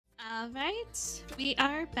we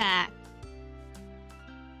are back.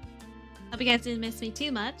 Hope you guys didn't miss me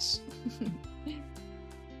too much.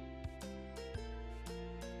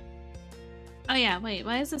 Oh yeah, wait,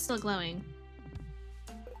 why is this still glowing?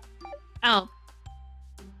 Oh.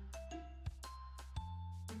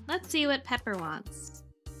 Let's see what Pepper wants.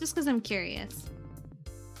 Just because I'm curious.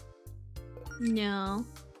 No.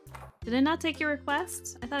 Did I not take your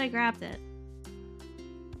request? I thought I grabbed it.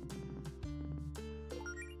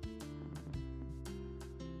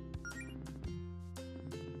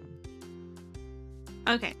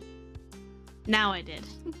 Okay. Now I did.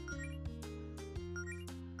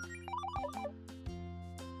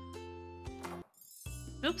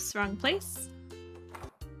 Oops, wrong place.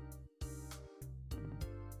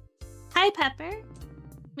 Hi, Pepper.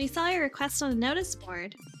 We saw your request on the notice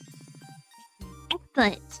board.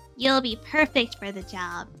 Excellent. You'll be perfect for the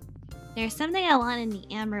job. There's something I want in the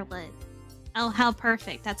Amberwood. Oh, how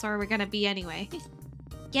perfect. That's where we're gonna be anyway.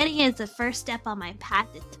 Getting it is the first step on my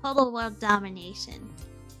path to total world domination.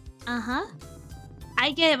 Uh-huh.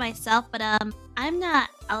 I get it myself, but I'm not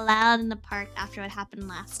allowed in the park after what happened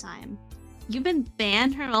last time. You've been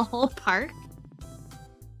banned from a whole park?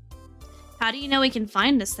 How do you know we can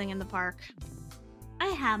find this thing in the park? I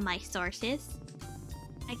have my sources.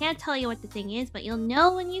 I can't tell you what the thing is, but you'll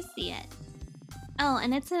know when you see it. Oh,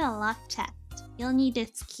 and it's in a locked chest. You'll need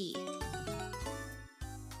its key.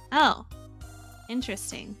 Oh.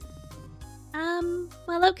 Interesting.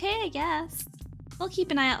 Well, okay, I guess. We'll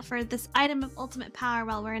keep an eye out for this item of ultimate power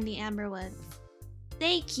while we're in the Amberwoods.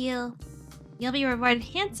 Thank you. You'll be rewarded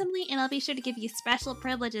handsomely, and I'll be sure to give you special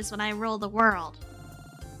privileges when I rule the world.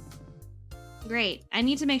 Great. I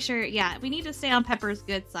need to make sure, yeah, we need to stay on Pepper's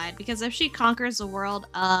good side, because if she conquers the world,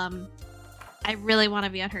 I really want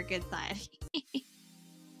to be on her good side.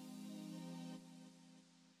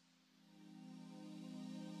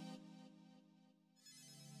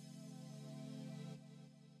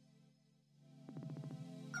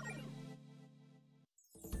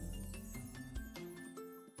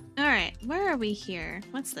 Alright, where are we here?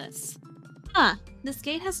 What's this? Huh, this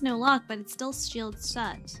gate has no lock, but it's still shielded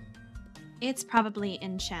shut. It's probably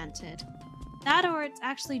enchanted. That or it's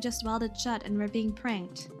actually just welded shut and we're being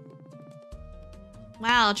pranked.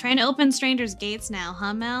 Wow, trying to open strangers' gates now,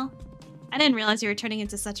 huh, Mel? I didn't realize you were turning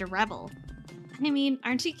into such a rebel. I mean,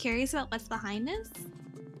 aren't you curious about what's behind this?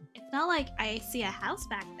 It's not like I see a house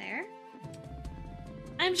back there.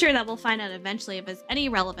 I'm sure that we'll find out eventually if it's any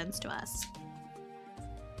relevance to us.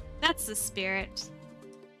 That's the spirit.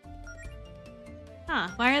 Huh,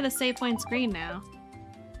 why are the save points green now?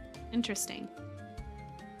 Interesting.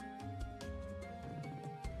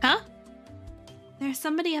 Huh? There's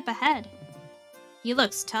somebody up ahead. He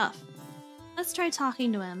looks tough. Let's try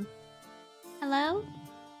talking to him. Hello?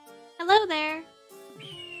 Hello there.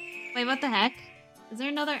 Wait, what the heck? Is there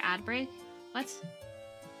another ad break? What?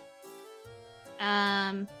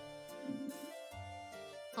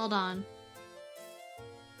 Hold on.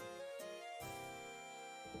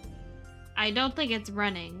 I don't think it's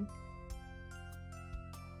running.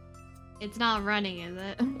 It's not running, is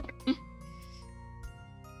it?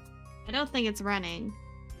 I don't think it's running.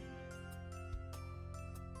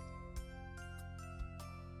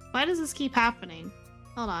 Why does this keep happening?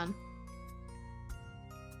 Hold on.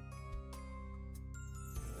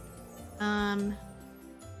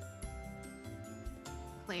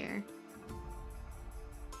 Clear.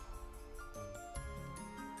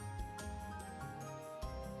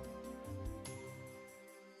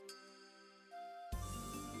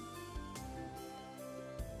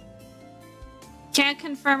 Can't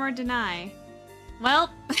confirm or deny.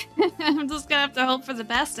 Well, I'm just gonna have to hope for the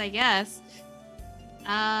best, I guess.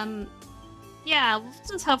 Yeah, we'll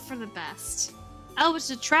just hope for the best. Oh, it's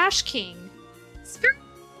the Trash King.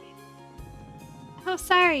 Oh,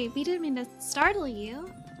 sorry, we didn't mean to startle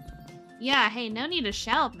you. Yeah, hey, no need to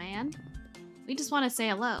shout, man. We just want to say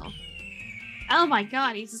hello. Oh my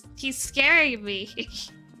god, he's scaring me.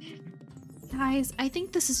 Guys, I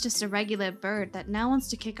think this is just a regular bird that now wants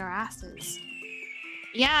to kick our asses.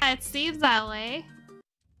 Yeah, it seems that way.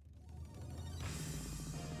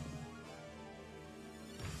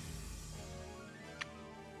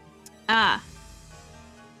 Ah.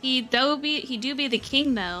 He do be the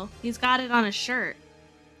king though. He's got it on his shirt.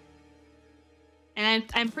 And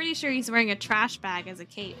I'm pretty sure he's wearing a trash bag as a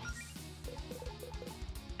cape.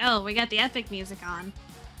 Oh, we got the epic music on.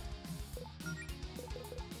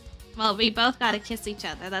 Well, we both gotta kiss each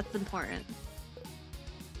other, that's important.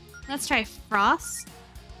 Let's try Frost.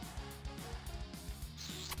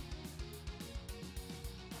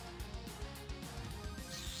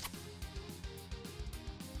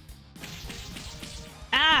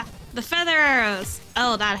 Ah! The feather arrows!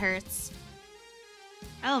 Oh, that hurts.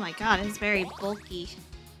 Oh my god, it's very bulky.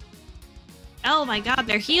 Oh my god,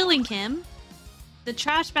 they're healing him. The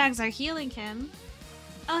trash bags are healing him.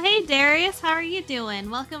 Oh, hey Darius, how are you doing?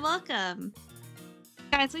 Welcome, welcome.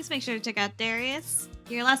 Guys, please make sure to check out Darius.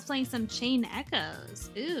 You're last playing some Chain Echoes.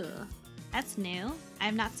 Ooh, that's new. I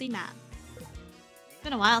have not seen that. It's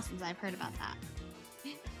been a while since I've heard about that.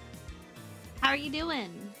 How are you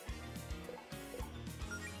doing?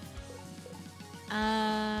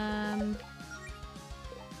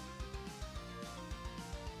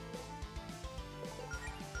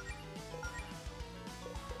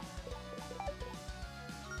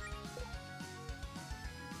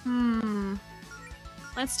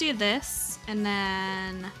 Let's do this, and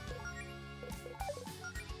then...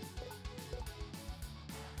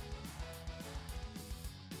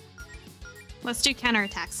 let's do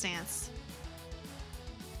counterattack stance.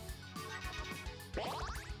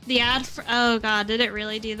 The ad for... oh god, did it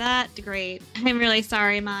really do that? Great. I'm really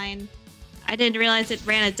sorry, mine. I didn't realize it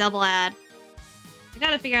ran a double ad. I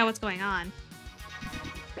gotta figure out what's going on.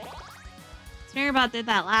 Smearbot did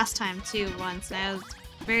that last time too, once, and I was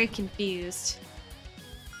very confused.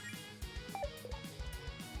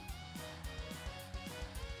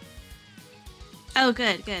 Oh,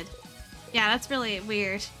 good, good. Yeah, that's really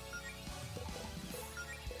weird.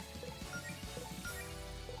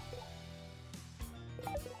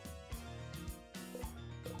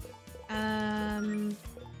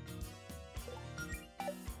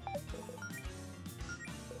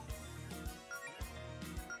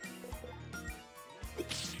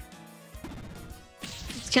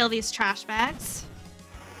 Let's kill these trash bags.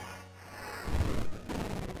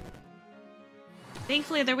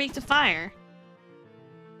 Thankfully, they're weak to fire.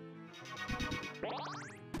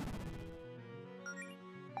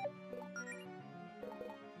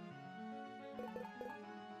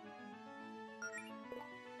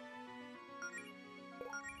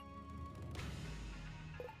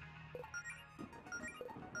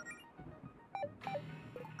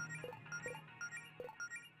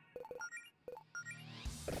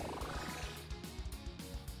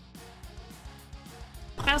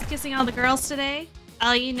 I was kissing all the girls today.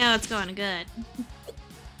 Oh, you know it's going good.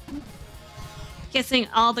 Kissing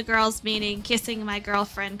all the girls meaning kissing my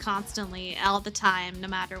girlfriend constantly, all the time, no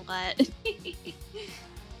matter what.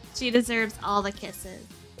 She deserves all the kisses.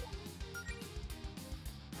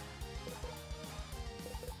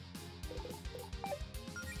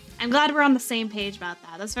 I'm glad we're on the same page about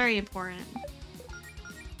that. That's very important.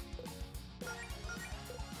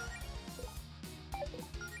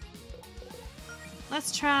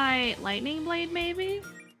 Let's try Lightning Blade, maybe?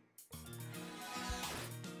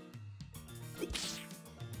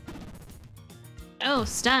 Oh,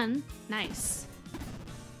 stun. Nice.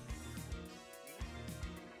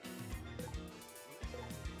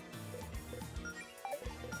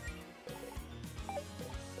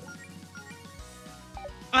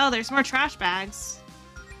 Oh, there's more trash bags.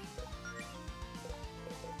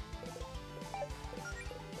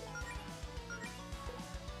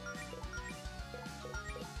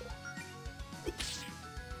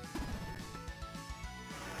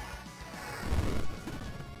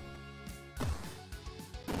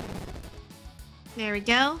 There we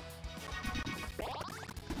go.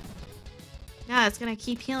 Now it's gonna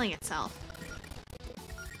keep healing itself.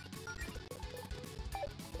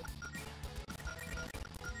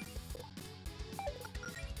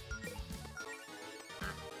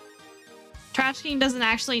 Trash King doesn't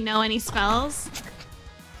actually know any spells.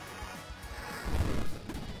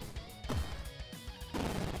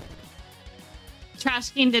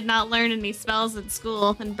 Trash King did not learn any spells in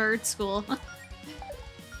school, in bird school.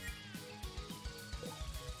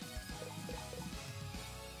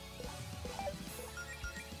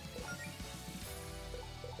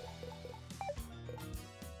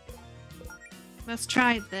 Let's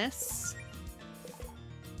try this.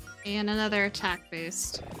 And another attack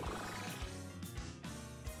boost.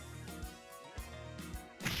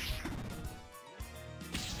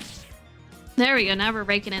 There we go, now we're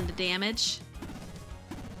raking into damage.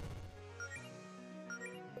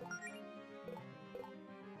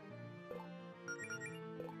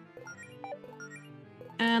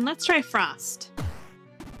 And let's try Frost.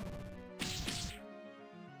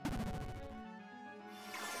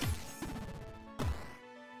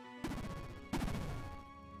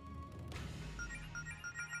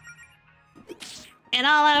 An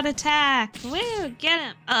all-out attack! Woo! Get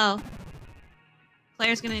him! Oh.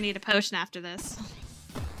 Claire's gonna need a potion after this.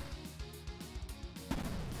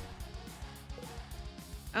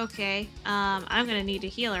 Okay, I'm gonna need a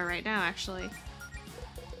healer right now, actually.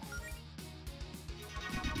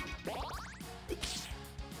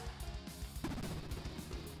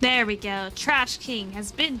 There we go. Trash King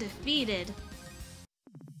has been defeated.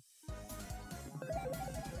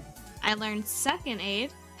 I learned second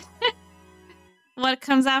aid. What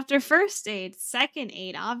comes after first aid? Second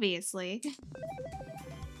aid, obviously.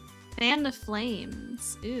 Fan of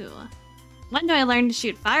flames. Ooh. When do I learn to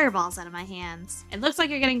shoot fireballs out of my hands? It looks like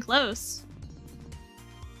you're getting close.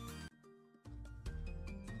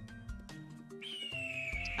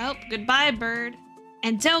 Oh, goodbye, bird.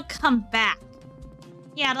 And don't come back.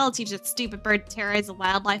 Yeah, that'll teach that stupid bird to terrorize the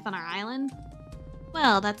wildlife on our island.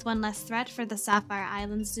 Well, that's one less threat for the Sapphire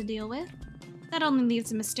Islands to deal with. That only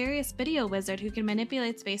leaves a mysterious video wizard who can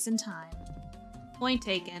manipulate space and time. Point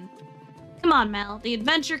taken. Come on, Mel. The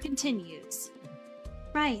adventure continues.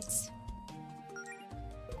 Right.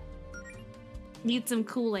 Need some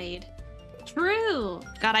Kool-Aid. True!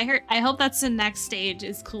 God, I hope that's the next stage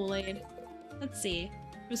is Kool-Aid. Let's see.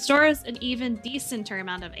 Restores an even decenter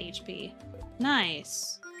amount of HP.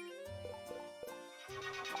 Nice.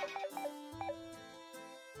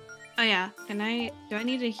 Oh yeah, do I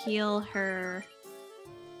need to heal her?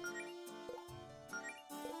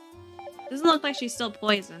 Doesn't look like she's still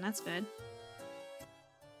poisoned, that's good.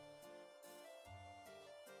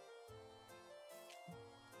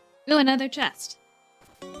 Ooh, another chest.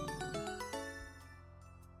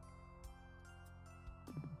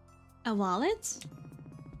 A wallet?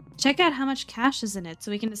 Check out how much cash is in it so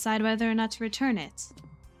we can decide whether or not to return it.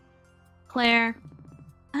 Claire.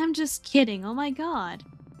 I'm just kidding, oh my god.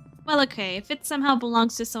 Well, okay, if it somehow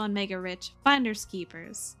belongs to someone mega rich, finders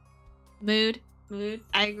keepers. Mood.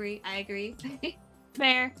 I agree.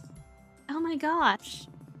 Fair. Oh my gosh.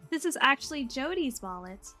 This is actually Jodi's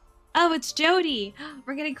wallet. Oh, it's Jodi!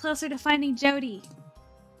 We're getting closer to finding Jodi.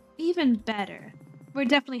 Even better. We're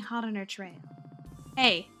definitely hot on her trail.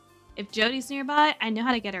 Hey, if Jodi's nearby, I know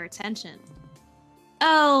how to get her attention.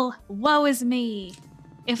 Oh, woe is me.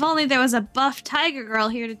 If only there was a buff tiger girl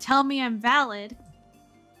here to tell me I'm valid.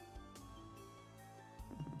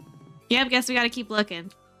 Yep, guess we gotta keep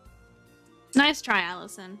looking. Nice try,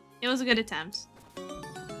 Allison. It was a good attempt.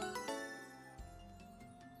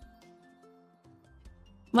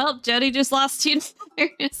 Well, Jodi just lost 2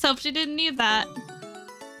 Let's hope she didn't need that.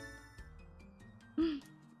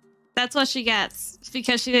 That's what she gets. It's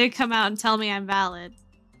because she didn't come out and tell me I'm valid.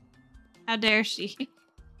 How dare she?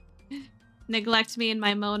 Neglect me in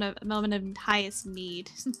my moment of highest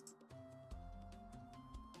need.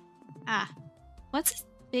 Ah. What's this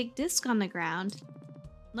big disc on the ground?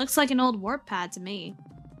 Looks like an old warp pad to me.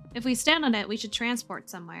 If we stand on it, we should transport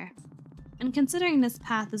somewhere. And considering this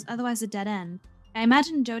path is otherwise a dead end, I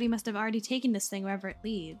imagine Jodi must have already taken this thing wherever it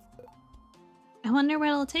leads. I wonder where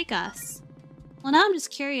it'll take us. Well, now I'm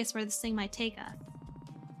just curious where this thing might take us.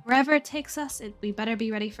 Wherever it takes us, we better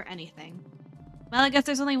be ready for anything. Well, I guess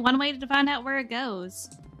there's only one way to find out where it goes.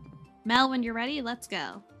 Mel, when you're ready, let's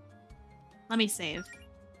go. Let me save.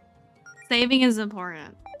 Saving is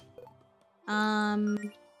important.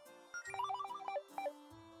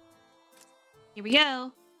 Here we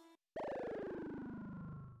go.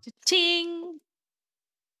 Cha-ching!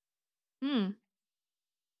 Are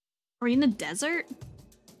we in a desert?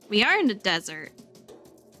 We are in a desert.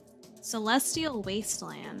 Celestial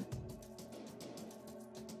Wasteland.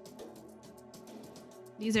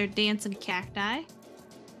 These are dancing cacti.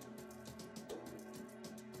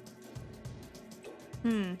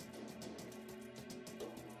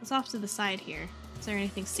 What's off to the side here? Is there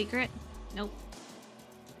anything secret? Nope.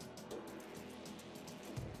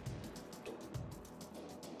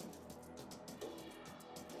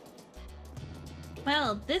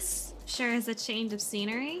 Well, this sure is a change of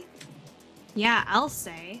scenery. Yeah, I'll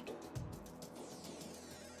say.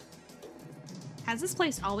 Has this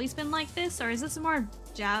place always been like this, or is this more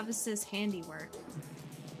Javis's handiwork?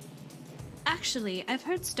 Actually, I've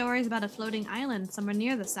heard stories about a floating island somewhere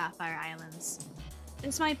near the Sapphire Islands.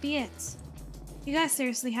 This might be it. You guys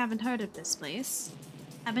seriously haven't heard of this place?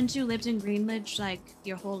 Haven't you lived in Greenridge, like,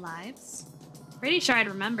 your whole lives? Pretty sure I'd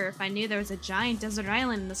remember if I knew there was a giant desert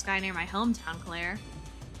island in the sky near my hometown, Claire.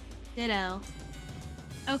 Ditto.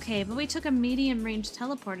 Okay, but we took a medium-range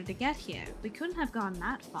teleporter to get here. We couldn't have gone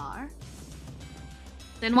that far.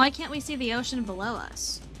 Then why can't we see the ocean below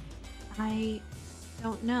us? I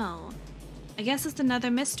don't know. I guess it's another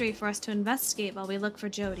mystery for us to investigate while we look for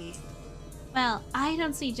Jodi. Well, I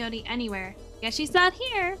don't see Jodi anywhere. Guess she's not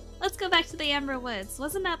here! Let's go back to the Amber Woods.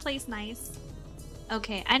 Wasn't that place nice?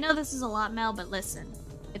 Okay, I know this is a lot, Mel, but listen.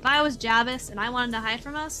 If I was Javis and I wanted to hide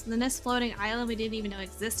from us, then this floating island we didn't even know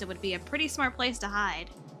existed would be a pretty smart place to hide.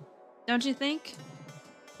 Don't you think?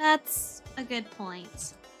 That's a good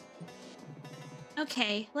point.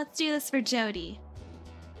 Okay, let's do this for Jodi.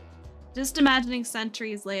 Just imagining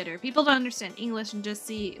centuries later. People don't understand English and just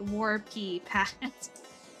see war P pat.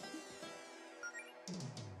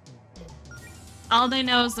 All they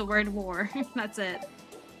know is the word war. That's it.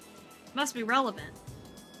 Must be relevant.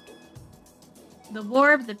 The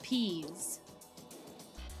War of the Peas.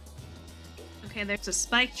 Okay, there's a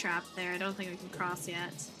spike trap there. I don't think we can cross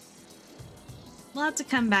yet. We'll have to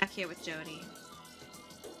come back here with Jody.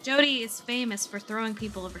 Jody is famous for throwing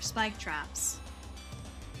people over spike traps.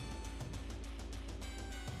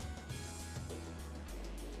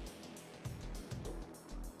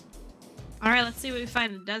 Alright, let's see what we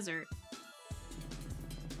find in the desert.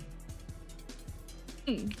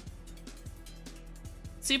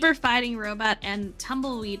 Super fighting robot and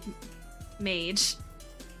tumbleweed mage.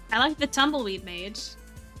 I like the tumbleweed mage.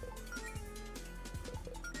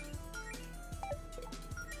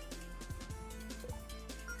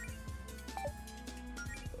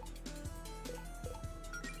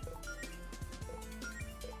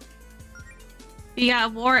 You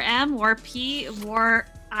got War M, War P, War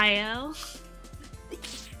IO.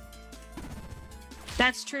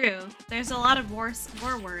 That's true. There's a lot of war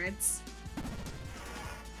words.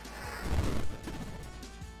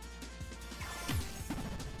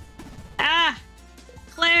 Ah!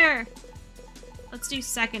 Claire! Let's do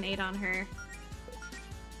second aid on her.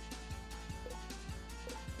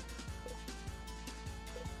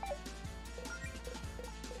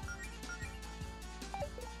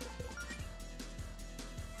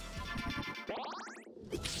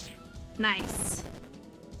 Nice.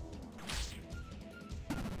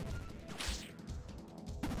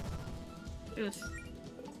 Oof.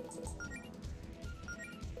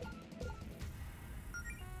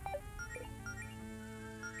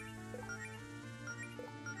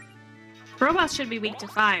 Robots should be weak to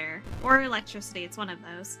fire. Or electricity, it's one of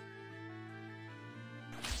those.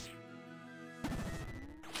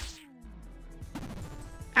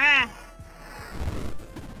 Ah!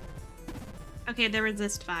 Okay, they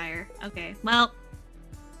resist fire. Okay, well,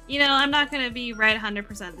 you know, I'm not gonna be right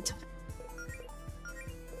 100% of the time.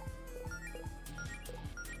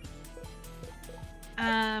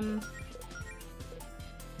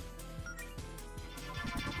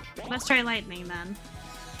 Let's try lightning then.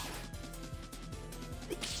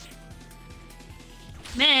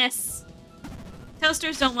 Miss!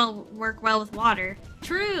 Toasters don't work well with water.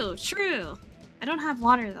 True, true. I don't have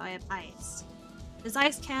water though, I have ice. Does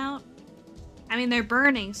ice count? I mean, they're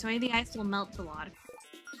burning, so maybe the ice will melt the water.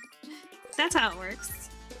 That's how it works.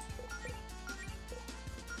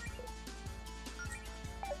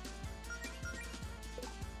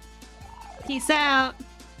 Peace out.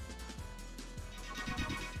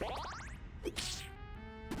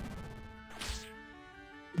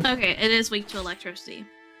 Okay, it is weak to electricity.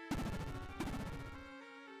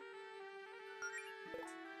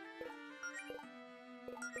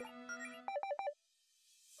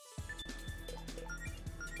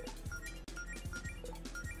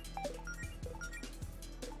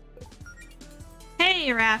 Hey,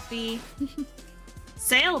 Raffi.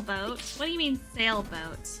 Sailboat? What do you mean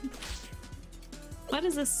sailboat? What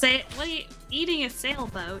is a what are you eating a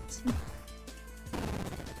sailboat?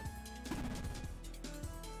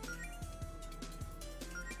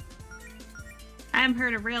 I haven't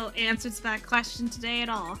heard a real answer to that question today at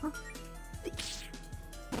all.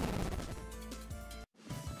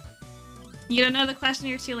 You don't know the question,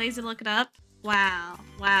 you're too lazy to look it up? Wow.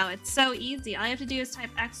 Wow, it's so easy. All you have to do is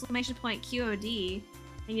type !QOD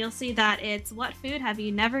and you'll see that it's what food have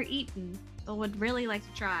you never eaten but would really like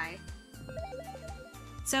to try.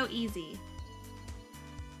 So easy.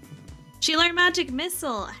 She learned Magic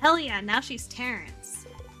Missile! Hell yeah, now she's Terrence.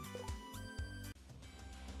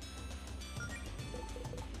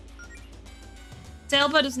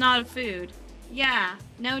 Sailboat is not a food. Yeah,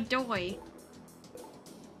 no doy.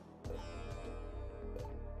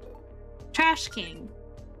 Trash King.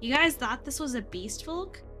 You guys thought this was a beast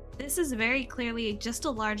folk? This is very clearly just a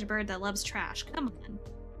large bird that loves trash. Come on.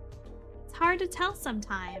 It's hard to tell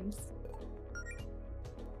sometimes.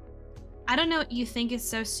 I don't know what you think is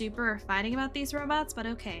so super or fighting about these robots, but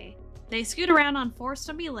okay. They scoot around on 4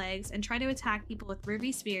 stumpy legs and try to attack people with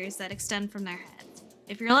ruby spears that extend from their heads.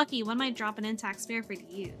 If you're lucky, one might drop an intact spear for you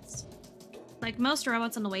to use. Like most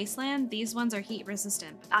robots in the wasteland, these ones are heat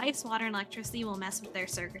resistant, but ice, water, and electricity will mess with their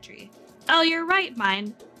circuitry. Oh, you're right,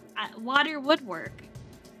 mine. Water would work.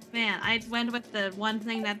 Man, I went with the one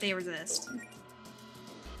thing that they resist.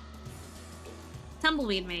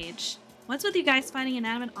 Tumbleweed Mage. What's with you guys finding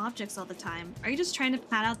inanimate objects all the time? Are you just trying to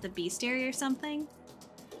pad out the bestiary or something?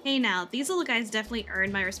 Hey now, these little guys definitely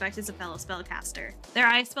earned my respect as a fellow spellcaster. Their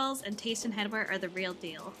ice spells and taste and headwear are the real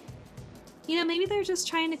deal. You know, maybe they're just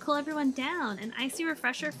trying to cool everyone down. An icy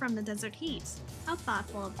refresher from the desert heat. How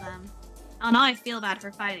thoughtful of them. Oh, now I feel bad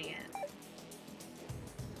for fighting it.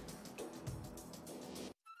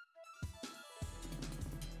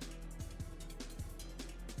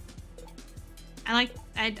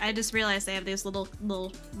 I just realized they have these little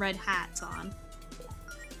red hats on.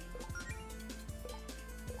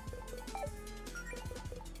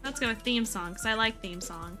 Let's go with theme song, because I like theme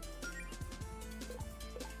song.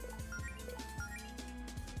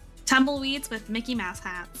 Tumbleweeds with Mickey Mouse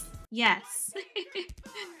hats. Yes.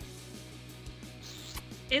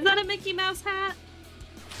 Is that a Mickey Mouse hat?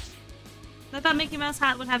 I thought Mickey Mouse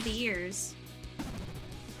hat would have the ears.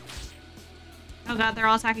 Oh god, they're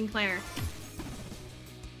all attacking Claire.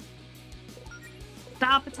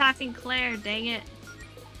 Stop attacking Claire, dang it.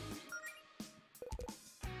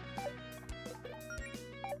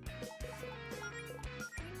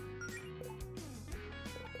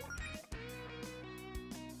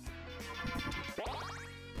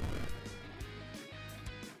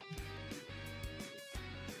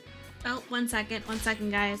 Oh, one second,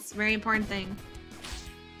 guys. Very important thing.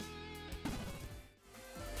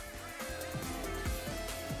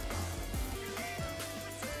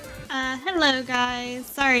 Hello guys.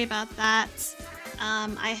 Sorry about that.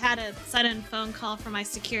 I had a sudden phone call from my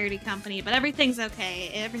security company, but everything's okay.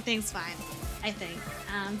 Everything's fine, I think.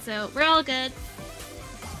 So we're all good.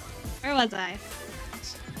 Where was I?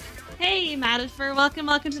 Hey, Madifer,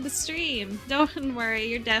 welcome to the stream. Don't worry,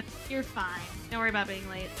 you're fine. Don't worry about being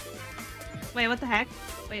late. Wait, what the heck?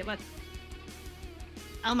 Wait, what?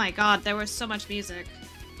 Oh my god, there was so much music.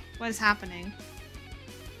 What is happening?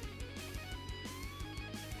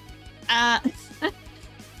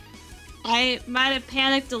 I might have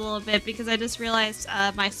panicked a little bit because I just realized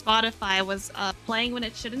my Spotify was playing when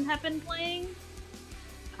it shouldn't have been playing.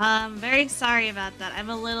 Very sorry about that. I'm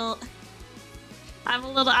a little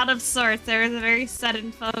out of sorts. There was a very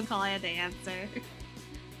sudden phone call I had to answer.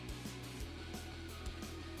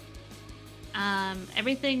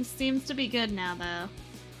 Everything seems to be good now, though.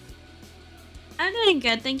 I'm doing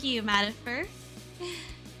good, thank you, Madifer.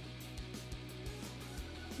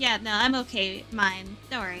 Yeah, no, I'm okay. Mine.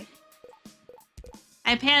 Don't worry.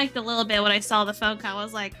 I panicked a little bit when I saw the phone call. I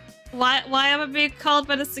was like, why am I being called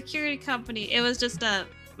by the security company? It was just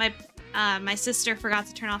my sister forgot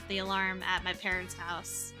to turn off the alarm at my parents'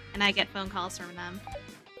 house, and I get phone calls from them.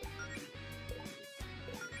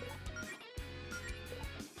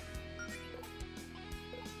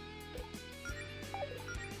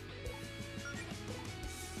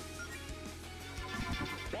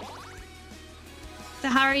 So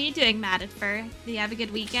how are you doing, Madifer? Do you have a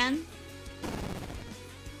good weekend?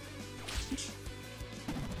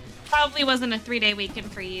 Probably wasn't a 3-day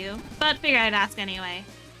weekend for you, but figured I'd ask anyway.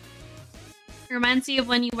 Reminds you of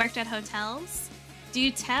when you worked at hotels? Do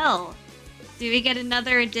tell! Do we get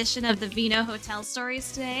another edition of the Vino Hotel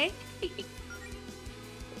Stories today?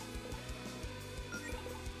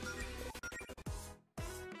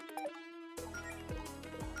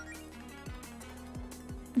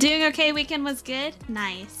 Doing okay, weekend was good?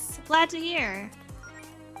 Nice. Glad to hear.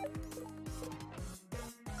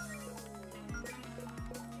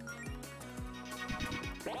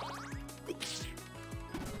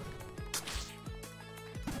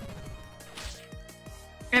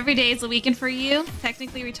 Every day is a weekend for you?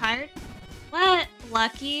 Technically retired? What?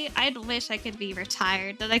 Lucky? I'd wish I could be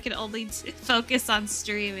retired, that I could only focus on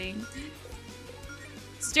streaming.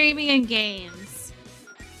 Streaming and games.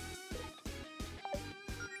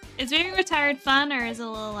 Is being retired fun, or is it a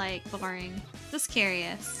little, like, boring? Just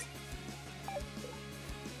curious.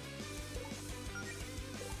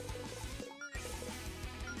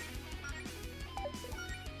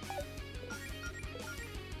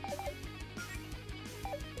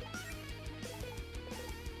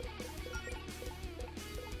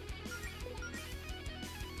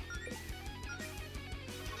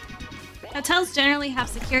 Hotels generally have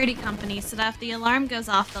security companies so that if the alarm goes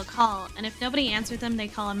off, they'll call, and if nobody answers them, they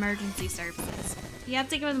call emergency services. You have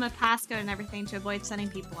to give them a passcode and everything to avoid sending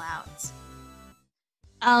people out.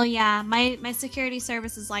 Oh yeah, my security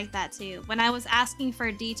service is like that too. When I was asking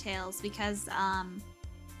for details, because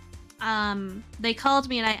they called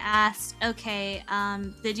me and I asked, okay,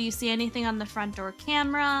 did you see anything on the front door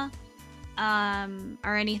camera?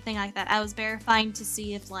 Or anything like that. I was verifying to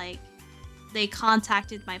see if, like, they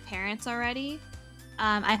contacted my parents already.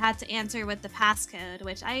 I had to answer with the passcode,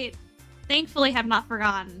 which I thankfully have not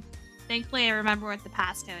forgotten. Thankfully, I remember what the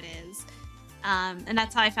passcode is. And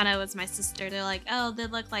that's how I found out it was my sister. They're like, oh, they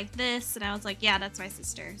look like this. And I was like, yeah, that's my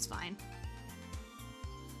sister. It's fine.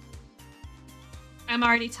 I'm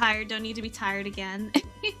already tired. Don't need to be tired again.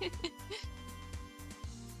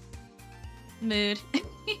 Mood.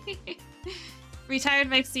 Retired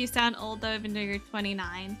makes you sound old though, even though you're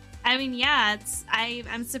 29. I mean, yeah,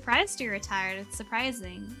 I'm surprised you're retired. It's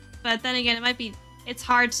surprising. But then again, it's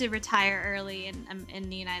hard to retire early in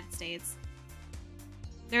the United States.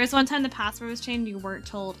 There was one time the password was changed, you weren't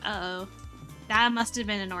told. Uh-oh. That must have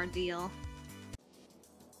been an ordeal.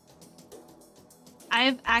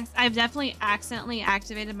 I've definitely accidentally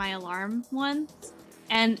activated my alarm once.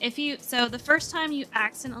 And so the first time you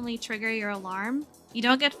accidentally trigger your alarm, you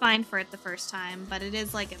don't get fined for it the first time, but it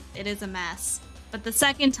is a mess. But the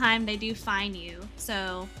second time they do fine you,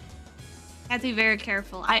 so I have to be very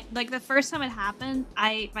careful. Like the first time it happened,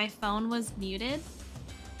 my phone was muted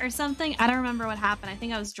or something. I don't remember what happened. I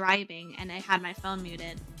think I was driving and I had my phone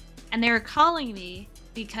muted. And they were calling me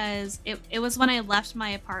because it was when I left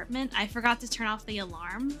my apartment. I forgot to turn off the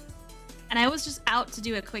alarm. And I was just out to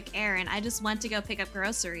do a quick errand. I just went to go pick up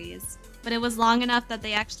groceries. But it was long enough that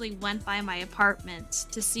they actually went by my apartment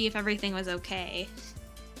to see if everything was okay.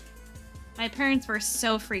 My parents were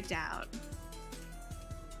so freaked out.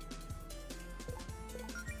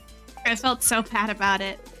 I felt so bad about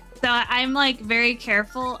it. So I'm like very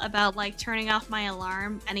careful about like turning off my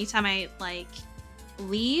alarm anytime I like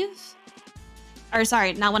leave. Or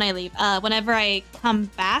sorry, not when I leave. Whenever I come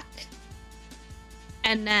back.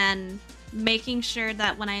 And then making sure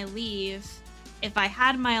that when I leave, if I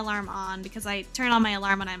had my alarm on, because I turn on my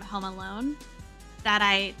alarm when I'm home alone, that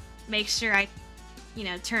I make sure I,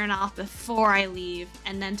 turn it off before I leave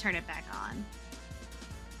and then turn it back on.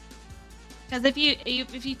 Because if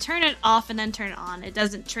you turn it off and then turn it on, it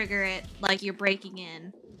doesn't trigger it like you're breaking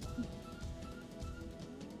in.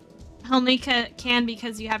 Only can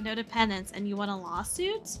because you have no dependents and you want a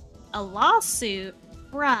lawsuit? A lawsuit?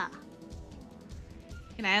 Bruh.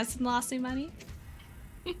 Can I have some lawsuit money?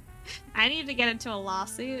 I need to get into a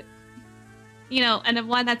lawsuit. And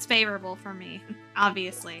one that's favorable for me,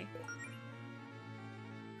 obviously.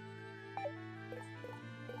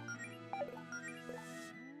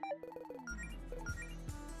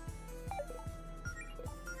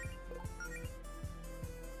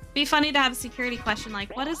 Be funny to have a security question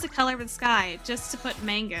like, what is the color of the sky? Just to put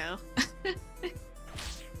mango.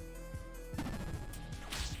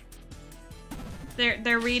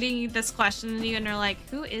 They're reading this question to you and they're like,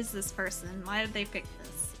 who is this person? Why did they pick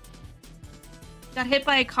this? Got hit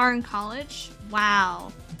by a car in college?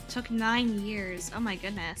 Wow. Took 9 years. Oh my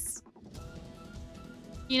goodness.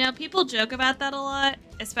 People joke about that a lot,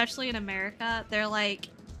 especially in America. They're like,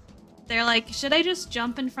 should I just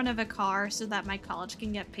jump in front of a car so that my college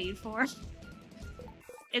can get paid for?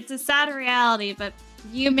 It's a sad reality, but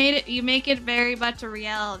you make it very much a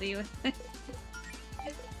reality with it.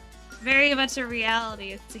 Very much a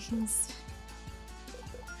reality, it seems.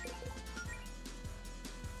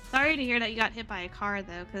 Sorry to hear that you got hit by a car,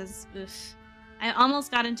 though, because I almost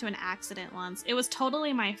got into an accident once. It was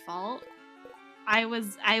totally my fault. I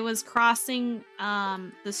was crossing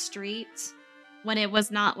the street when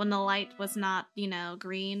the light was not,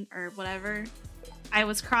 green or whatever. I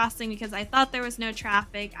was crossing because I thought there was no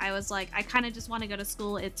traffic. I was like, I kind of just want to go to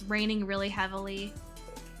school. It's raining really heavily.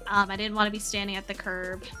 I didn't want to be standing at the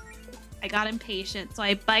curb. I got impatient, so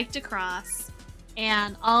I biked across,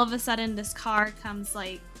 and all of a sudden this car comes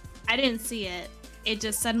I didn't see it. It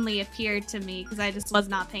just suddenly appeared to me because I just was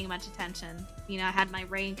not paying much attention. I had my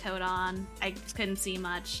raincoat on. I just couldn't see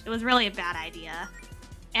much. It was really a bad idea.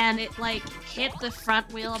 And it hit the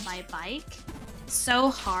front wheel of my bike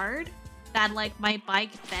so hard that my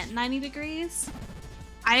bike bent 90 degrees.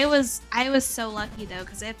 I was so lucky though,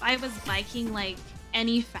 because if I was biking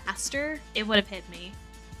any faster, it would have hit me.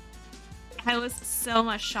 I was so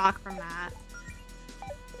much shock from that.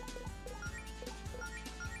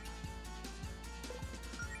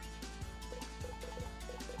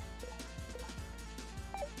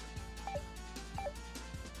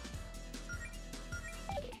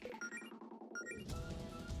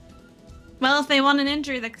 Well, if they want an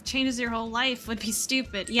injury that changes your whole life, would be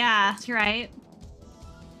stupid. Yeah, you're right.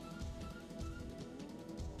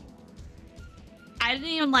 I didn't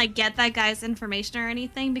even get that guy's information or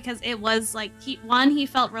anything because it was he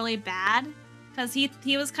felt really bad because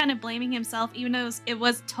he was kind of blaming himself even though it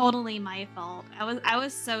was totally my fault. I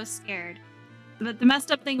was so scared. But the messed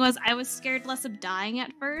up thing was I was scared less of dying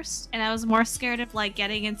at first and I was more scared of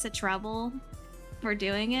getting into trouble for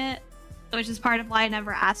doing it, which is part of why I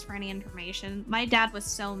never asked for any information. My dad was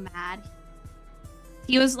so mad.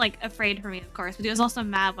 He was afraid for me, of course, but he was also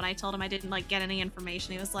mad when I told him I didn't get any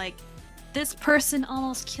information. He was like, this person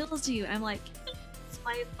almost kills you. I'm like, it's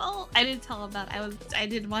my fault. I didn't tell him that. I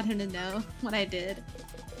didn't want him to know what I did.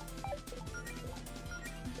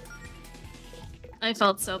 I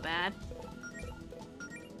felt so bad.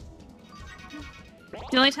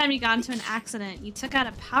 The only time you got into an accident, you took out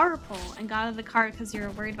a power pole and got out of the car because you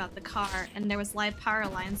were worried about the car and there was live power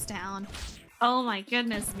lines down. Oh my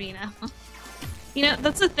goodness, Vina. You know,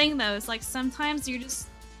 that's the thing though, is like sometimes you're just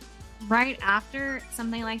right after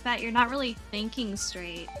something like that, you're not really thinking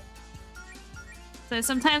straight. So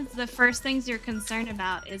sometimes the first things you're concerned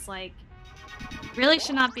about is like, really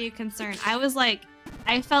should not be a concern. I was like,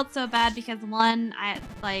 I felt so bad because one,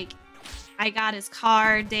 I got his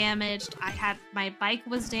car damaged. My bike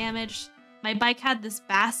was damaged. My bike had this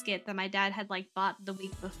basket that my dad had like bought the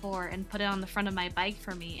week before and put it on the front of my bike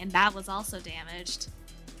for me, and that was also damaged.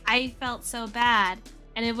 I felt so bad,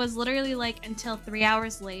 and it was literally like until 3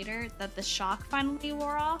 hours later that the shock finally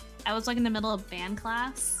wore off. I was like in the middle of band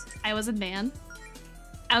class. I was in band.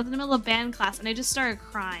 I was in the middle of band class and I just started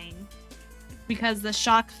crying because the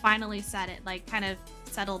shock finally set it, like kind of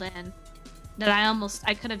settled in. That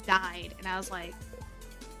I could have died, and I was like,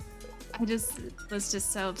 I just was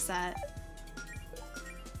just so upset.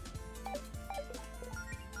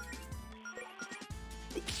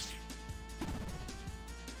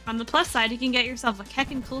 On the plus side, you can get yourself a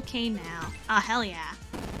heckin' cool cane now. Oh, hell yeah.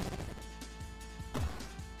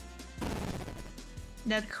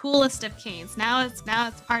 The coolest of canes. Now it's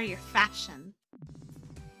part of your fashion.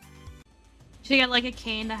 You should get like a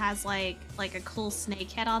cane that has like a cool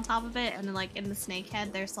snake head on top of it, and then like in the snake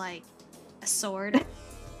head there's like a sword.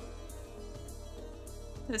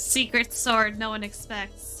 The secret sword no one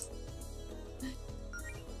expects.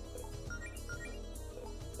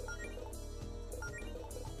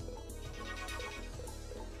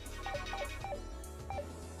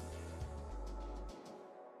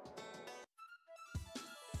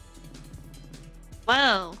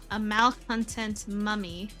 Whoa, a malcontent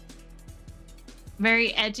mummy.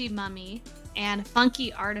 Very edgy mummy and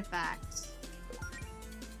funky artifact.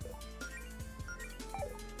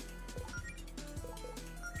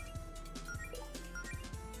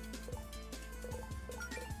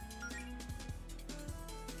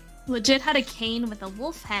 Legit had a cane with a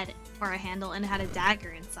wolf head for a handle and it had a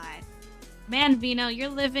dagger inside. Man, Vino, you're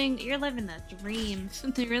living the dream.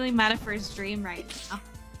 You're really mad for his dream right now.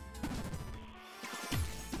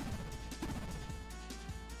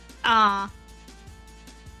 Aw.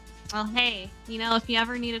 Well, hey, you know, if you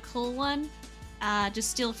ever need a cool one,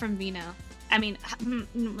 just steal from Vino. I mean,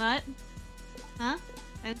 what? Huh?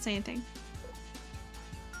 I didn't say anything.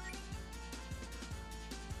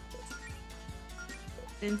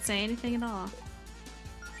 Didn't say anything at all.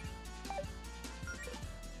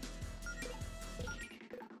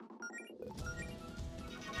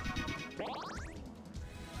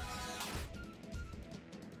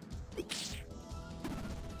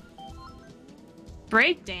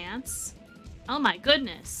 Breakdance? Oh my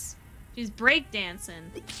goodness. She's breakdancing.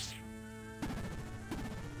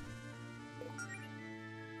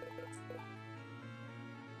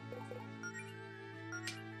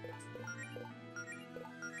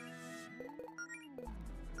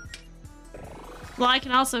 Well, I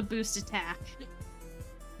can also boost attack.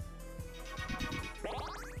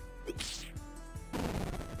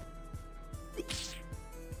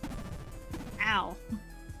 Ow.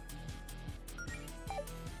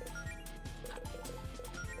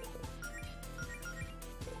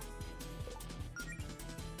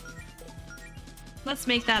 Let's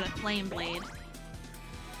make that a flame blade. I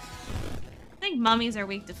think mummies are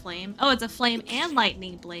weak to flame. Oh, it's a flame and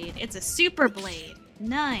lightning blade. It's a super blade.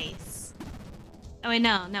 Nice. Oh wait,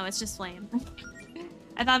 no, it's just flame.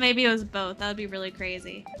 I thought maybe it was both. That would be really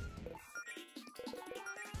crazy.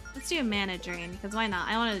 Let's do a mana drain, because why not?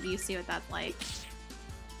 I want to see what that's like.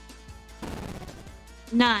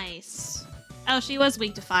 Nice. Oh, she was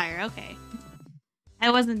weak to fire. Okay.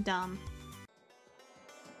 I wasn't dumb.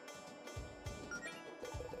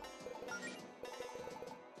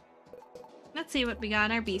 Let's see what we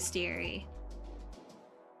got in our bestiary.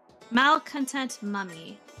 Malcontent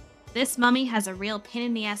mummy. This mummy has a real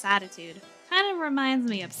pain-in-the-ass attitude. Kind of reminds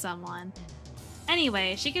me of someone.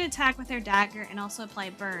 Anyway, she can attack with her dagger and also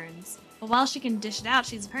apply burns. But while she can dish it out,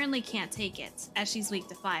 she apparently can't take it, as she's weak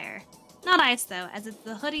to fire. Not ice though, as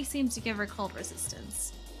the hoodie seems to give her cold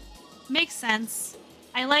resistance. Makes sense.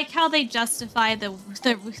 I like how they justify the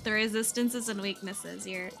resistances and weaknesses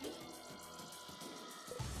here.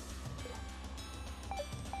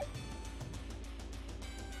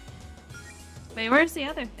 Wait, where's the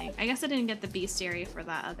other thing? I guess I didn't get the bestiary for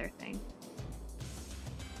that other thing.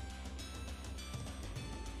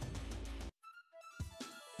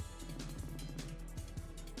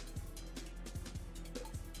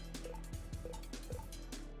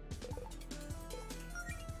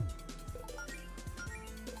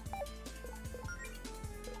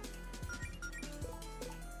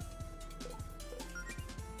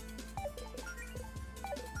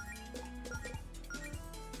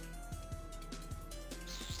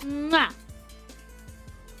 Mwah!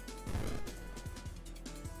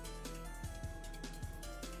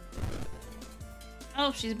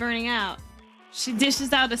 Oh, she's burning out. She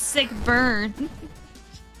dishes out a sick burn.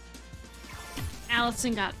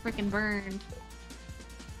 Allison got frickin' burned.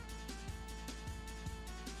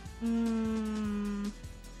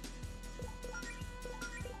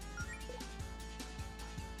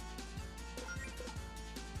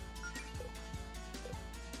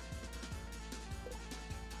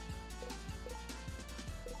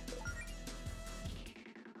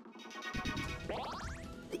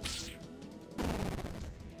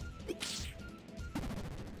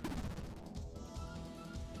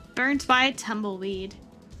 Burnt by a tumbleweed.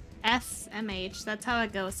 SMH. That's how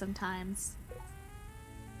it goes sometimes.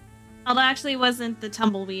 Although actually it wasn't the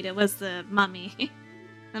tumbleweed, it was the mummy.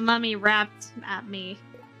 The mummy rapped at me.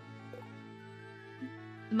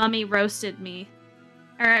 The mummy roasted me.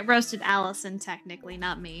 Or it roasted Allison, technically,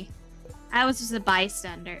 not me. I was just a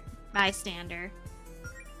bystander.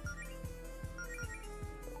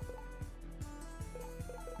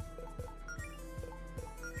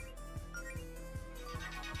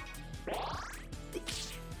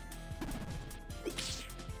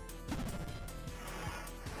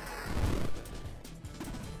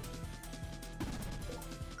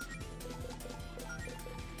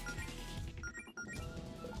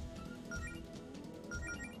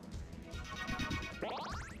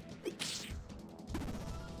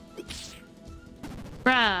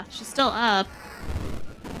 Bruh, she's still up.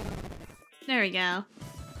 There we go.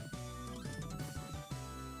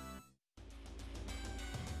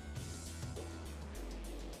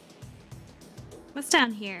 What's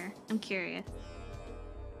down here? I'm curious.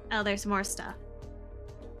 Oh, there's more stuff.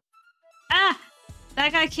 Ah!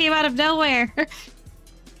 That guy came out of nowhere!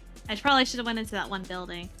 I probably should have went into that one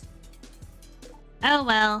building. Oh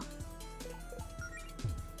well.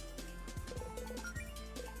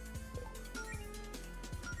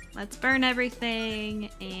 Let's burn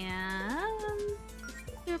everything, and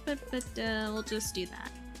we'll just do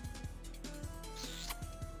that.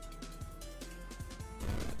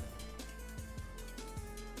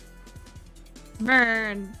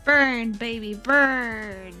 Burn, burn, baby,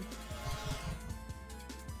 burn.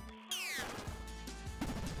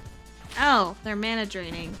 Oh, they're mana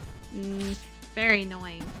draining. Very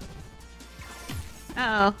annoying.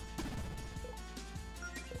 Uh-oh.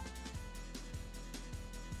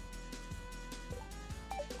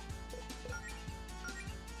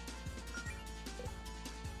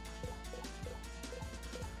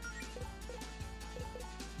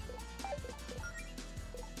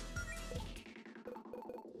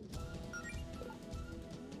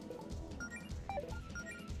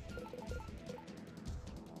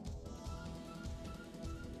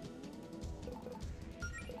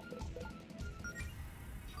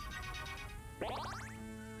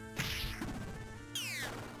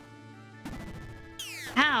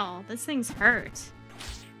 Ow, this thing's hurt.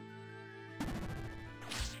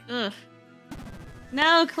 Ugh.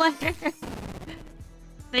 No, Claire!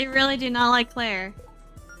 They really do not like Claire.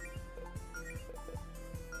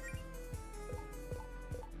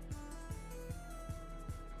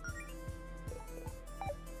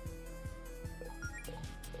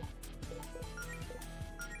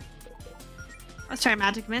 Let's try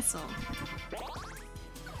Magic Missile.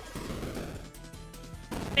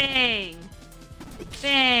 Bang!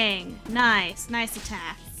 Bang! Nice. Nice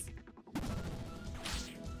attacks.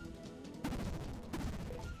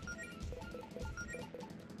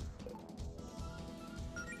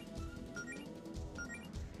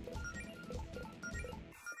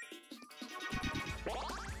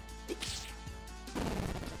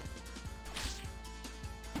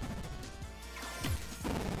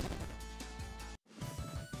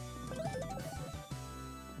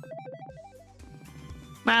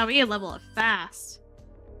 Wow, we level up fast.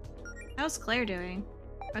 How's Claire doing?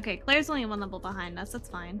 Okay, Claire's only one level behind us. That's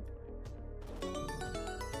fine.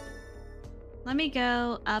 Let me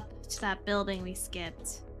go up to that building we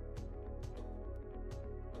skipped.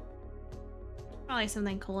 Probably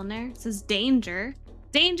something cool in there. It says danger.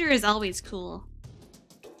 Danger is always cool.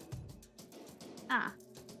 Ah.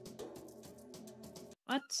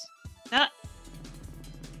 What? That.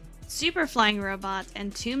 Super flying robot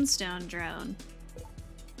and tombstone drone.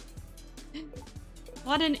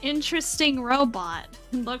 What an interesting robot.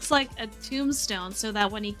 Looks like a tombstone so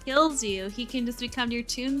that when he kills you, he can just become your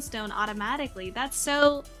tombstone automatically. That's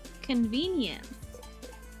so convenient.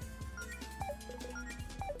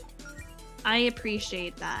 I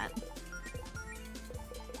appreciate that.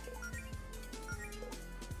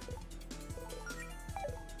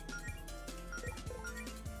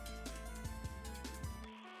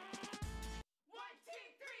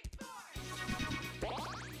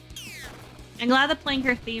 I'm glad that playing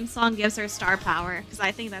her theme song gives her star power, because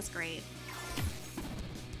I think that's great.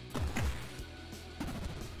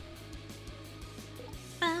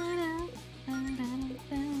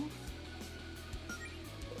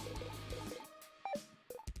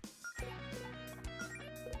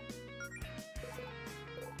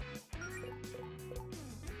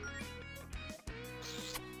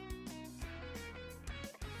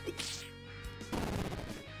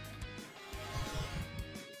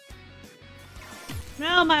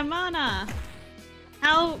 No, my mana!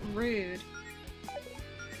 How rude.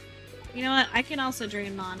 You know what? I can also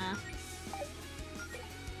drain mana.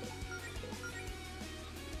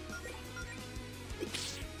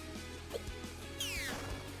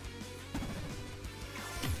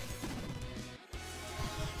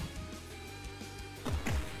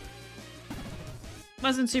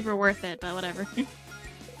 Wasn't super worth it, but whatever.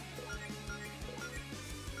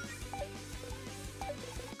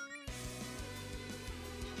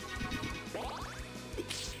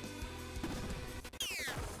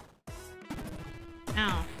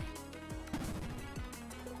 Ow.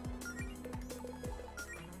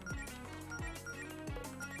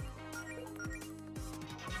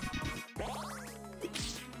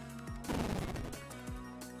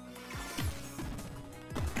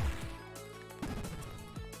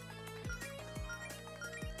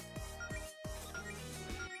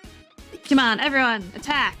 Come on, everyone,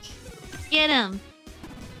 attack! Get him!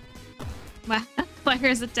 Wow,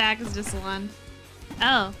 player's attack is just 1.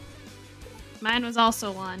 Oh. Mine was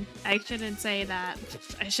also 1. I shouldn't say that.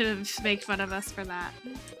 I shouldn't make fun of us for that.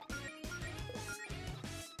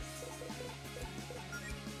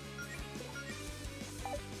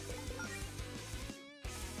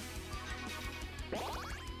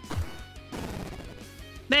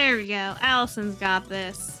 There we go. Allison's got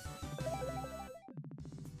this.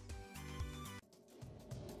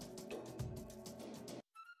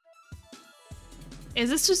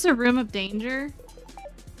 Is this just a room of danger?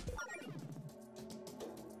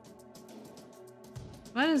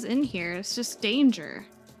 What is in here? It's just danger.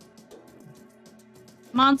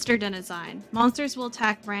 Monster den design. Monsters will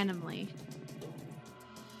attack randomly.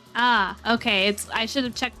 Ah, okay. I should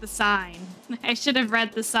have checked the sign. I should have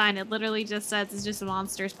read the sign. It literally just says it's just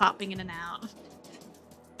monsters popping in and out.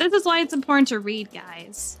 This is why it's important to read,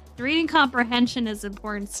 guys. Reading comprehension is an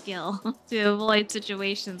important skill to avoid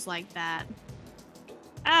situations like that.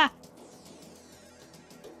 Ah!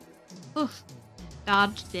 Oof.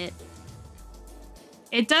 Dodged it.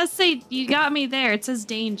 It does say, you got me there. It says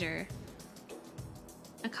danger.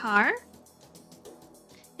 A car?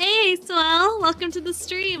 Hey, Swell! Welcome to the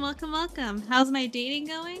stream. Welcome, welcome. How's my dating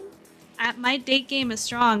going? My date game is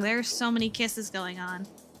strong. There are so many kisses going on.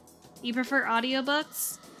 You prefer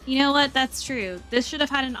audiobooks? You know what? That's true. This should have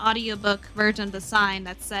had an audiobook version of the sign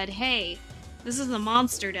that said, hey, this is the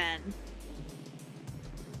monster den.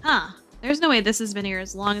 Huh. There's no way this has been here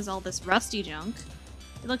as long as all this rusty junk.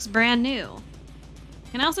 It looks brand new.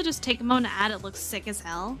 Can I also just take a moment to add it looks sick as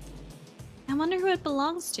hell? I wonder who it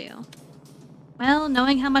belongs to. Well,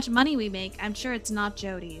 knowing how much money we make, I'm sure it's not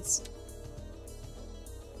Jody's.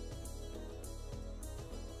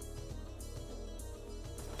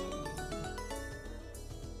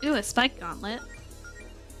 Ooh, a spike gauntlet.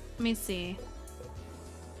 Let me see.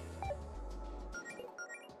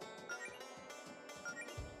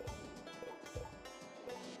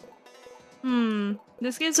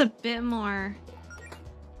 This gives a bit more.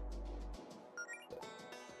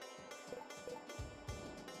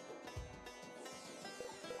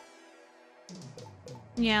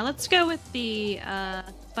 Yeah, let's go with the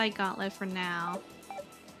spike gauntlet for now.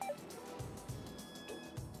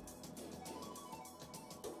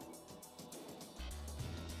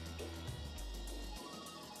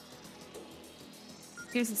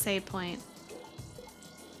 Here's the save point.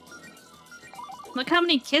 Look how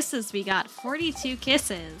many kisses we got. 42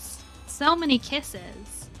 kisses. So many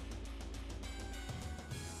kisses.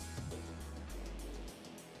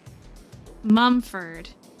 Mumford.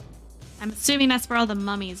 I'm assuming that's where all the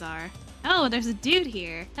mummies are. Oh, there's a dude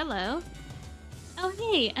here. Hello. Oh,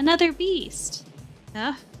 hey, another beast.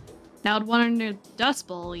 Now I'd want in your dust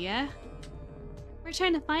bowl, yeah? We're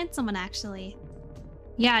trying to find someone, actually.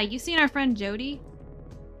 Yeah, you seen our friend Jody?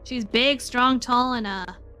 She's big, strong, tall, and,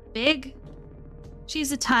 big?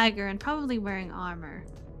 She's a tiger and probably wearing armor.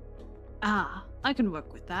 Ah, I can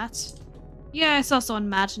work with that. Yeah, I saw someone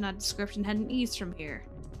matching that description heading east from here.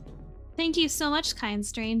 Thank you so much, kind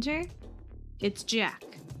stranger. It's Jack.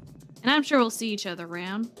 And I'm sure we'll see each other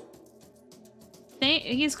around.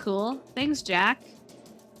 He's cool. Thanks, Jack.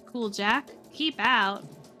 Cool, Jack. Keep out.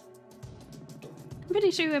 I'm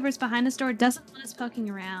pretty sure whoever's behind this door doesn't want us poking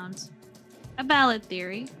around. A valid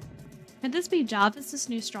theory. Could this be Java's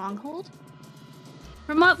new stronghold?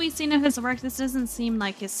 From what we've seen of his work, this doesn't seem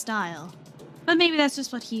like his style. But maybe that's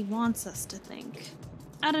just what he wants us to think.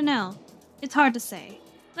 I don't know. It's hard to say.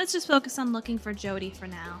 Let's just focus on looking for Jody for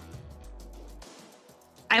now.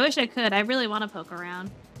 I wish I could. I really want to poke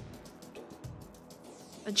around.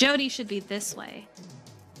 But Jody should be this way.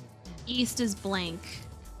 East is blank.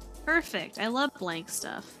 Perfect. I love blank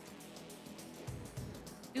stuff.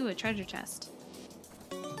 Ooh, a treasure chest.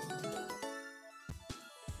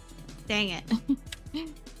 Dang it.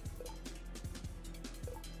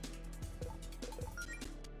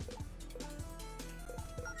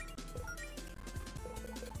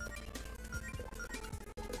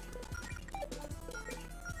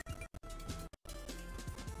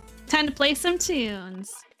 Time to play some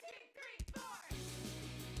tunes.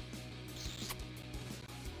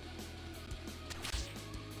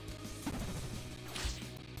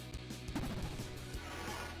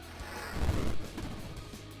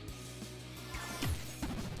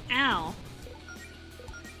 Ow.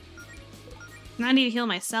 I need to heal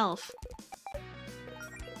myself.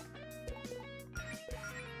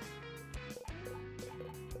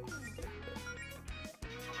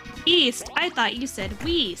 East? I thought you said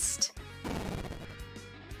Weast.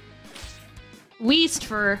 Weast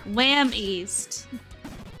for Wham East.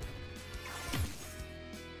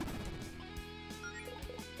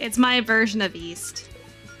 It's my version of East,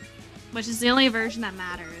 which is the only version that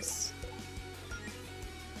matters.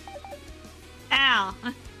 Ow.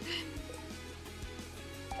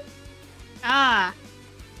 Ah.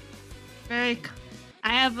 Very.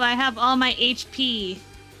 I have all my HP.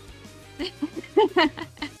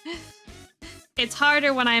 It's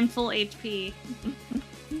harder when I'm full HP.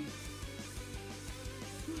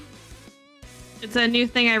 It's a new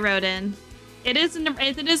thing I wrote in. It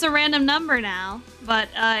is a random number now, but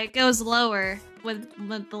it goes lower with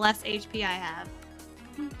the less HP I have.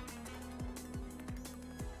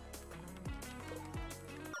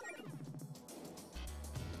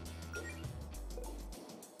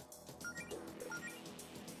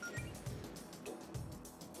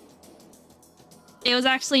 It was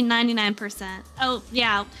actually 99%. Oh,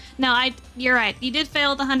 yeah. No, you're right. You did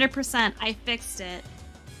fail the 100%. I fixed it.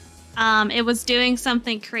 It was doing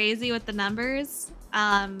something crazy with the numbers.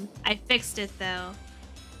 I fixed it, though.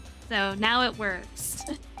 So now it works.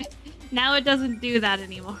 Now it doesn't do that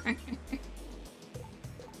anymore.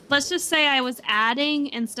 Let's just say I was adding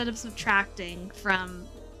instead of subtracting from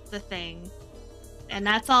the thing. And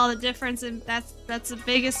that's all the difference, and that's the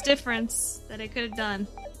biggest difference that it could have done.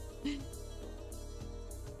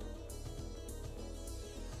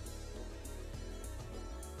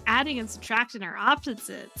 Adding and subtracting are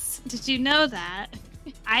opposites. Did you know that?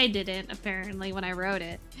 I didn't, apparently, when I wrote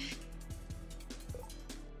it.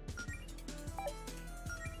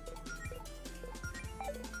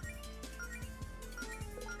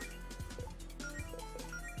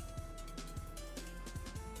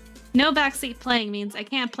 No backseat playing means I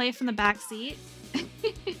can't play from the backseat.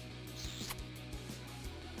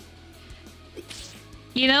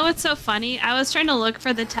 You know what's so funny? I was trying to look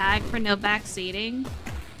for the tag for no backseating.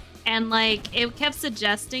 And, like, it kept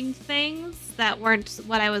suggesting things that weren't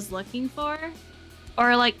what I was looking for.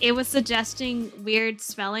 Or, like, it was suggesting weird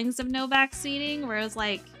spellings of no backseating, where it was,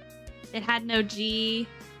 like, it had no G,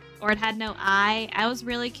 or it had no I. I was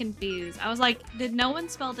really confused. I was like, did no one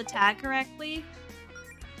spell the tag correctly?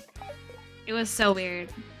 It was so weird.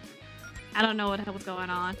 I don't know what was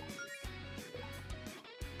going on.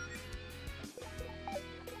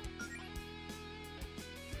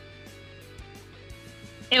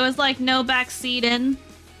 It was like no backseatin',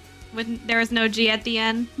 when there was no G at the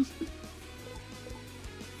end.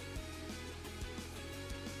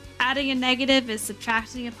 Adding a negative is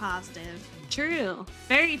subtracting a positive. True.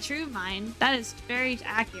 Very true, mine. That is very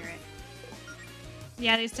accurate.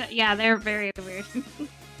 Yeah, they're very weird.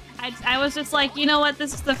 I was just like, you know what?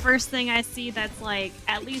 This is the first thing I see that's, like,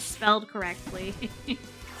 at least spelled correctly.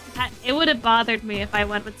 It would have bothered me if I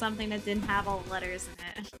went with something that didn't have all the letters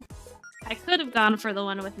in it. I could have gone for the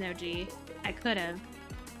one with no G. I could have,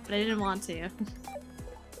 but I didn't want to.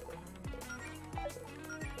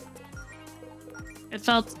 It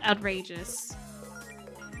felt outrageous.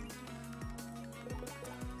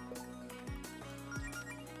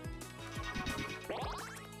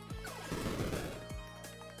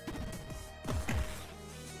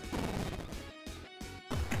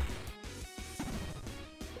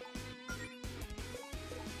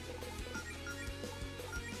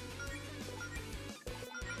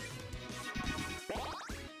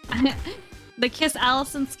 The Kiss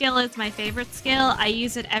Allison skill is my favorite skill. I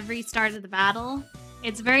use it every start of the battle.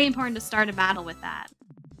 It's very important to start a battle with that.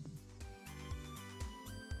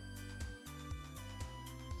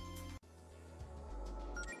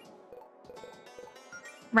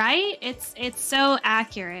 Right? It's so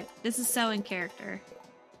accurate. This is so in character.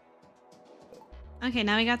 Okay,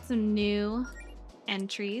 now we got some new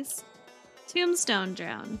entries. Tombstone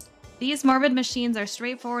drone. These morbid machines are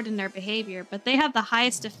straightforward in their behavior, but they have the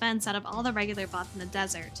highest defense out of all the regular bots in the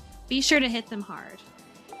desert. Be sure to hit them hard.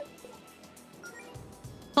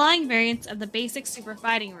 Flying variants of the basic super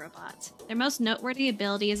fighting robot. Their most noteworthy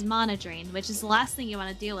ability is Mana Drain, which is the last thing you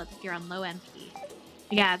want to deal with if you're on low MP.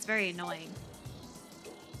 Yeah, it's very annoying.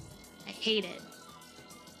 I hate it.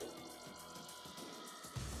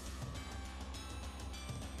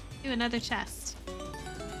 Ooh, another chest.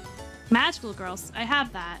 Magical Girls. I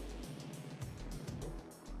have that.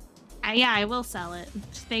 Yeah, I will sell it.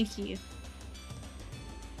 Thank you.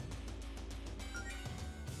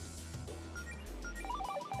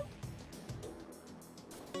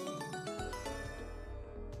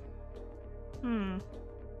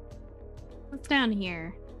 What's down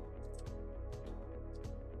here?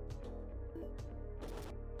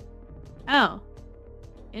 Oh.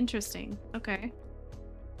 Interesting. Okay.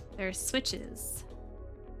 There's switches.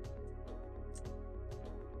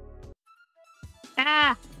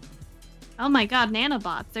 Ah! Oh my god,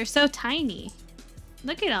 nanobots. They're so tiny.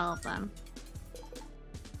 Look at all of them.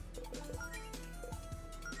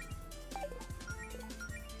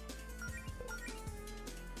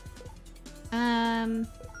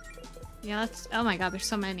 Yeah, let's... Oh my god, there's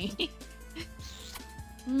so many.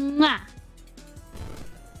 Mwah!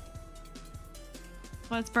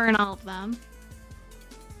 Let's burn all of them.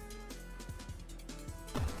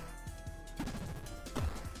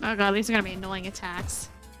 Oh god, these are gonna be annoying attacks.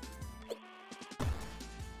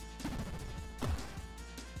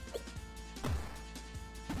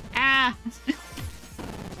 Ah!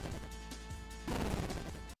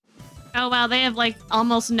 Oh wow, they have like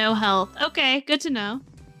almost no health. Okay, good to know.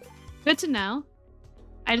 Good to know.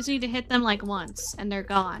 I just need to hit them like once and they're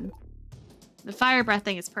gone. The fire breath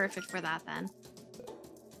thing is perfect for that then.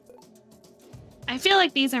 I feel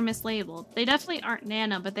like these are mislabeled. They definitely aren't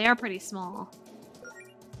nano, but they are pretty small.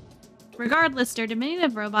 Regardless, they're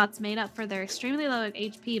diminutive robots made up for their extremely low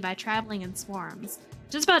HP by traveling in swarms.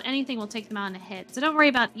 Just about anything will take them out in a hit, so don't worry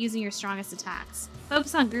about using your strongest attacks.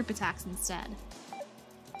 Focus on group attacks instead.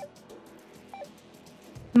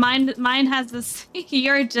 Mine has this...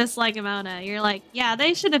 You're just like Amona. You're like, yeah,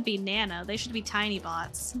 they shouldn't be nano. They should be tiny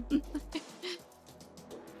bots.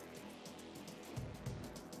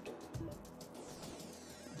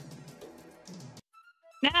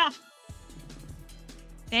 Ah!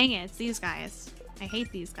 Dang it, it's these guys. I hate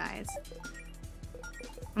these guys.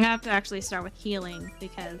 I'm gonna have to actually start with healing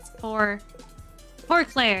because poor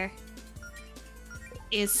Claire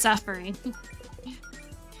is suffering.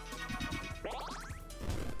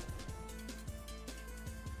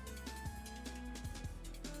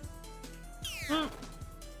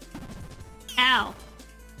 Ow.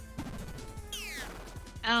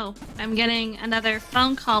 Oh, I'm getting another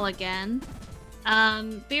phone call again.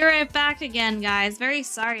 Be right back again, guys. Very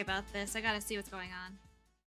sorry about this. I gotta see what's going on.